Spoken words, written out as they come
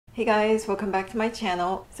Hey guys, welcome back to my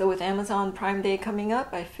channel. So with Amazon Prime Day coming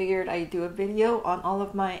up, I figured I'd do a video on all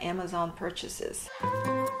of my Amazon purchases.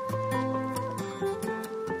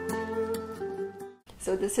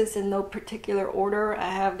 So this is in no particular order. I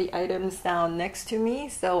have the items down next to me,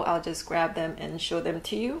 so I'll just grab them and show them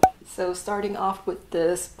to you. So starting off with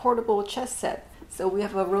this portable chess set. So we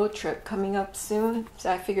have a road trip coming up soon,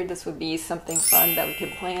 so I figured this would be something fun that we can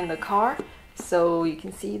play in the car. So you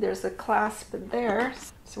can see there's a clasp there.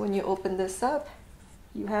 So when you open this up,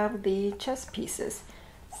 you have the chess pieces.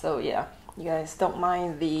 So yeah, you guys don't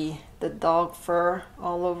mind the dog fur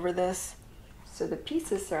all over this. So the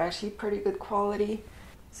pieces are actually pretty good quality.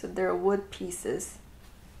 So they're wood pieces.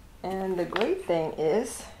 And the great thing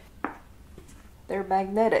is they're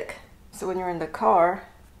magnetic. So when you're in the car,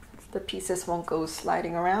 the pieces won't go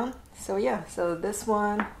sliding around. So yeah, so this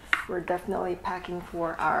one we're definitely packing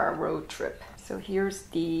for our road trip. So here's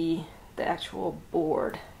the actual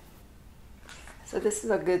board. So this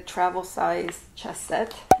is a good travel size chess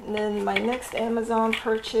set. And then my next Amazon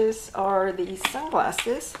purchase are these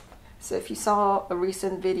sunglasses. So if you saw a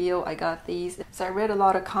recent video, I got these. So I read a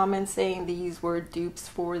lot of comments saying these were dupes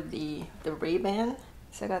for the Ray-Ban.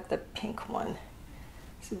 So I got the pink one.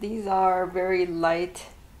 So these are very light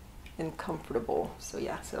and comfortable. So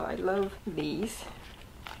yeah, so I love these.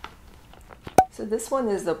 So this one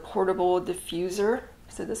is a portable diffuser.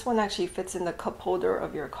 So this one actually fits in the cup holder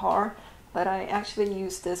of your car, but I actually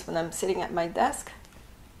use this when I'm sitting at my desk.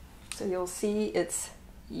 So you'll see it's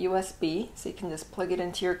USB, so you can just plug it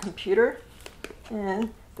into your computer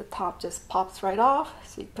and the top just pops right off.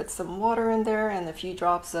 So you put some water in there and a few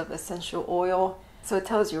drops of essential oil. So it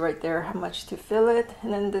tells you right there how much to fill it,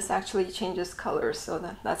 and then this actually changes colors,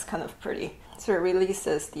 so that's kind of pretty. So it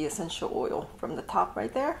releases the essential oil from the top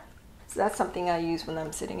right there. So that's something I use when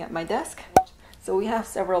I'm sitting at my desk. So we have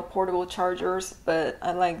several portable chargers, but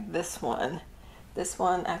I like this one. This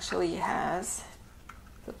one actually has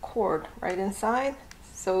the cord right inside,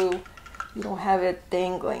 so you don't have it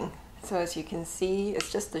dangling. So as you can see,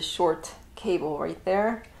 it's just a short cable right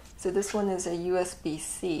there. So this one is a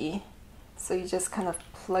USB-C. So you just kind of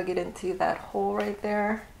plug it into that hole right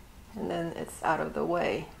there, and then it's out of the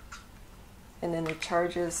way. And then it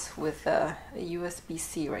charges with a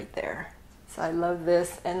USB-C right there. So I love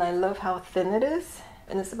this, and I love how thin it is,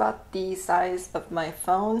 and it's about the size of my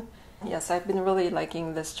phone. Yes, I've been really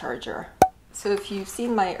liking this charger. So if you've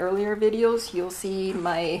seen my earlier videos, you'll see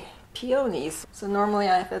my peonies. So normally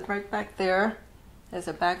I have it right back there as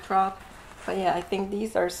a backdrop, but yeah, I think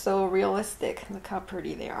these are so realistic. Look how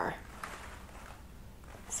pretty they are.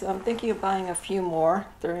 So I'm thinking of buying a few more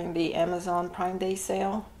during the Amazon Prime Day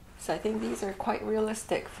sale. So I think these are quite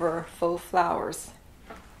realistic for faux flowers.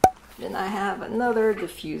 Then I have another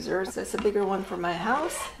diffuser. So it's a bigger one for my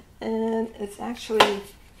house, and it's actually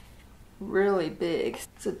really big.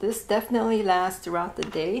 So this definitely lasts throughout the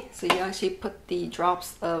day. So you actually put the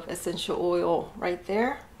drops of essential oil right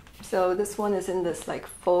there. So this one is in this like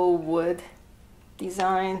faux wood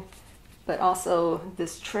design, but also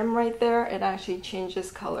this trim right there, it actually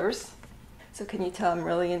changes colors. So can you tell I'm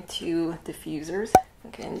really into diffusers?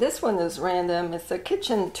 Okay, and this one is random. It's a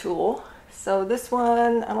kitchen tool. So this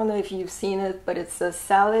one, I don't know if you've seen it, but it's a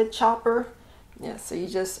salad chopper. Yeah, so you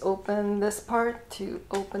just open this part to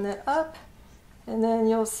open it up, and then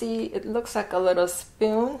you'll see it looks like a little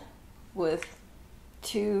spoon with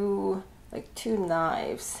two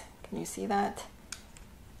knives. Can you see that?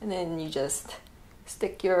 And then you just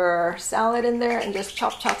stick your salad in there and just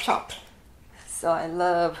chop, chop, chop. So I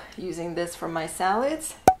love using this for my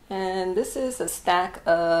salads. And this is a stack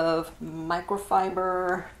of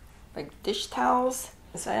microfiber like dish towels.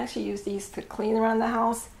 So I actually use these to clean around the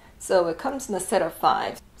house. So it comes in a set of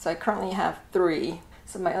 5. So I currently have 3.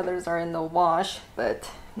 So my others are in the wash, but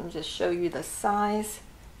let me just show you the size.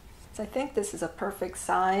 So I think this is a perfect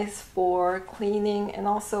size for cleaning and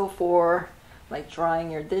also for like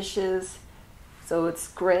drying your dishes. So it's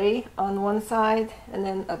gray on one side and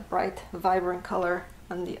then a bright, vibrant color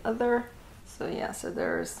on the other. So yeah, so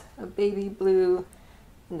there's a baby blue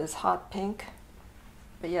and this hot pink.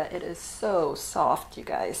 But yeah, it is so soft, you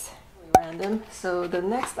guys. Random. So the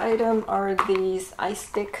next item are these ice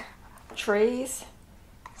stick trays.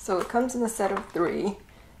 So it comes in a set of 3.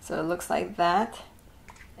 So it looks like that.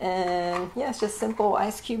 And yeah, it's just simple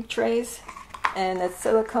ice cube trays. And it's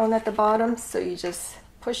silicone at the bottom, so you just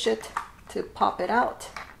push it to pop it out.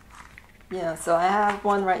 Yeah, so I have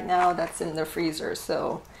one right now that's in the freezer,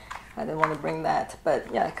 so I didn't want to bring that.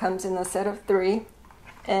 But yeah, it comes in a set of 3.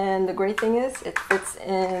 And the great thing is it fits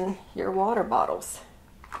in your water bottles.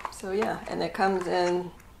 So yeah, and it comes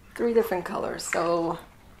in 3 different colors. So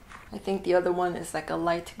I think the other one is like a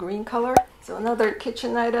light green color. So another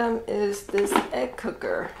kitchen item is this egg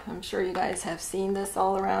cooker. I'm sure you guys have seen this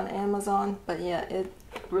all around Amazon, but yeah, it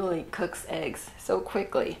really cooks eggs so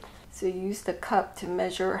quickly. So you use the cup to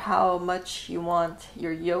measure how much you want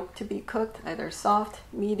your yolk to be cooked, either soft,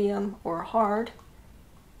 medium, or hard.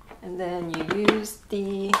 And then you use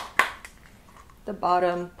the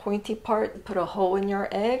bottom pointy part to put a hole in your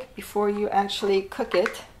egg before you actually cook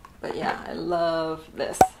it. But yeah, I love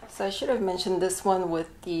this. So I should have mentioned this one with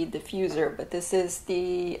the diffuser, but this is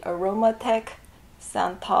the Aromatech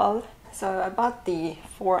Santal. So I bought the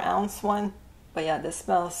 4-ounce one, but yeah, this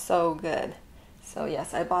smells so good. So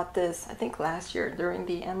yes, I bought this I think last year during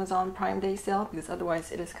the Amazon Prime Day sale, because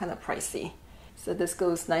otherwise it is kind of pricey. So this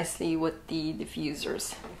goes nicely with the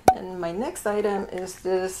diffusers. And my next item is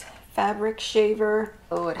this fabric shaver.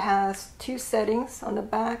 So it has 2 settings on the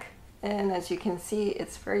back, and as you can see,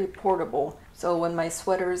 it's very portable. So when my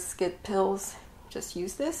sweaters get pills, just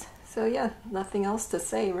use this. So yeah, nothing else to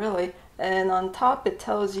say really. And on top it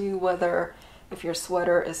tells you whether if your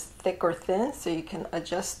sweater is thick or thin, so you can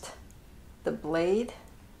adjust the blade.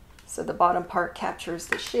 So the bottom part captures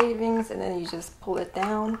the shavings, and then you just pull it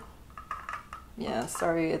down. Yeah,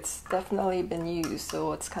 sorry, it's definitely been used,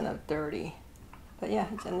 so it's kind of dirty. But yeah,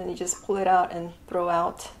 and then you just pull it out and throw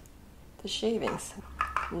out the shavings,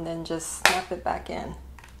 and then just snap it back in.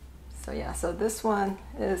 So yeah, so this one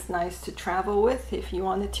is nice to travel with if you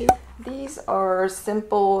wanted to. These are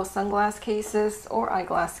simple sunglass cases or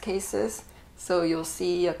eyeglass cases. So you'll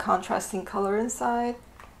see a contrasting color inside,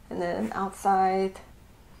 and then outside.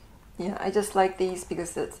 Yeah, I just like these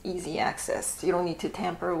because it's easy access. You don't need to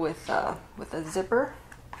tamper with a zipper.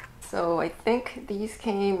 So I think these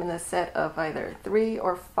came in a set of either 3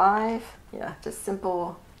 or 5. Yeah, just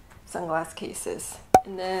simple sunglass cases.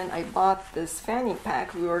 And then I bought this fanny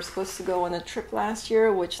pack. We were supposed to go on a trip last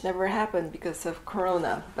year, which never happened because of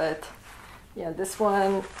Corona. But yeah, this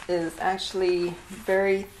one is actually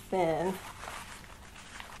very thin.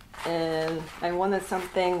 And I wanted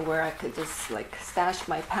something where I could just like stash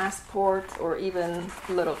my passport or even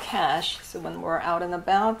a little cash, so when we're out and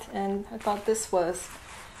about, and I thought this was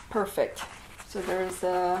perfect. So there's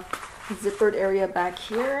a zippered area back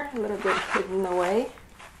here, a little bit hidden away,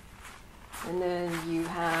 and then you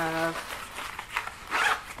have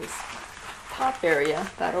this top area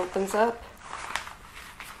that opens up,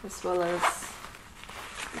 as well as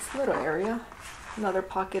this little area, another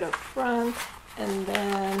pocket up front, and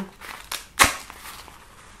then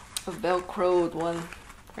a velcroed one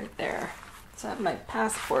right there. So I have my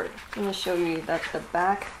passport. I'm going to show you that the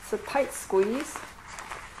back, it's a tight squeeze,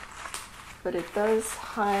 but it does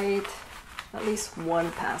hide at least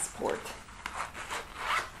one passport.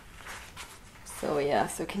 So yeah,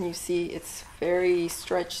 so can you see it's very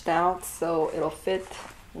stretched out, so it'll fit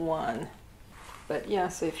one. But yeah,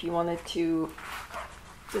 so if you wanted to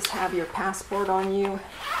just have your passport on you,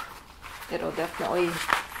 it'll definitely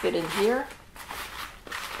fit in here.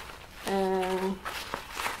 And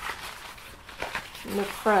in the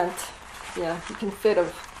front, yeah, you can fit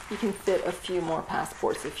a few more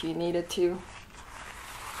passports if you needed to,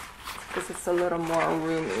 because it's a little more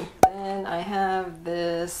roomy. Then I have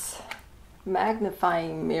this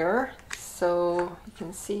magnifying mirror, so you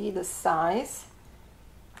can see the size.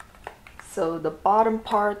 So the bottom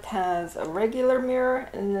part has a regular mirror,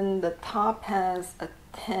 and then the top has a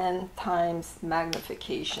 10 times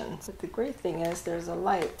magnification. But the great thing is there's a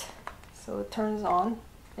light, so it turns on,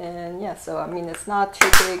 and yeah, so I mean it's not too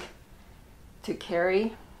big to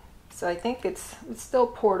carry, so I think it's still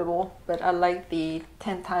portable, but I like the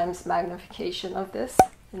 10 times magnification of this.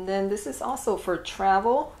 And then this is also for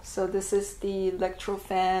travel. So this is the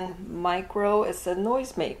Electrofan Micro. It's a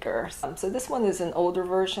noisemaker. So this one is an older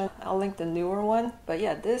version. I'll link the newer one, but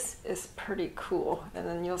yeah, this is pretty cool. And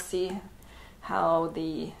then you'll see how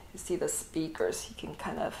you see the speakers, you can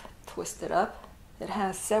kind of twist it up. It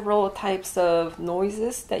has several types of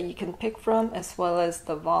noises that you can pick from, as well as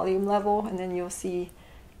the volume level, and then you'll see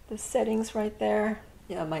the settings right there.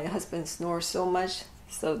 Yeah, my husband snores so much,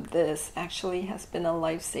 so this actually has been a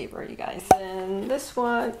lifesaver, you guys. And this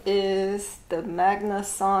one is the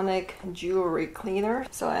Magnasonic Jewelry Cleaner.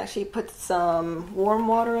 So I actually put some warm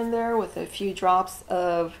water in there with a few drops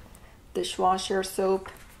of dishwasher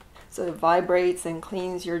soap, so it vibrates and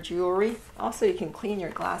cleans your jewelry. Also, you can clean your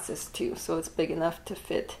glasses too, so it's big enough to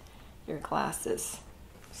fit your glasses.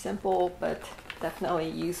 Simple, but definitely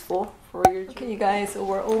useful for your jewelry. Okay, you guys, so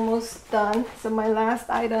we're almost done. So my last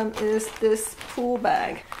item is this pool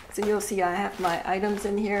bag. So you'll see I have my items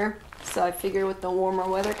in here. So I figure with the warmer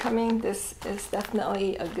weather coming, this is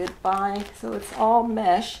definitely a good buy. So it's all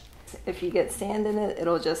mesh. If you get sand in it,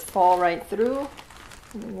 it'll just fall right through.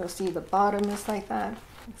 And then you'll see the bottom is like that.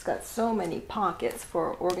 It's got so many pockets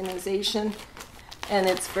for organization, and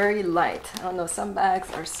it's very light. I don't know, some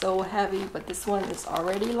bags are so heavy, but this one is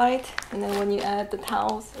already light. And then when you add the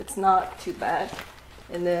towels, it's not too bad.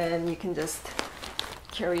 And then you can just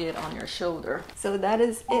carry it on your shoulder. So that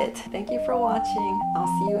is it. Thank you for watching. I'll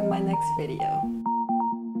see you in my next video.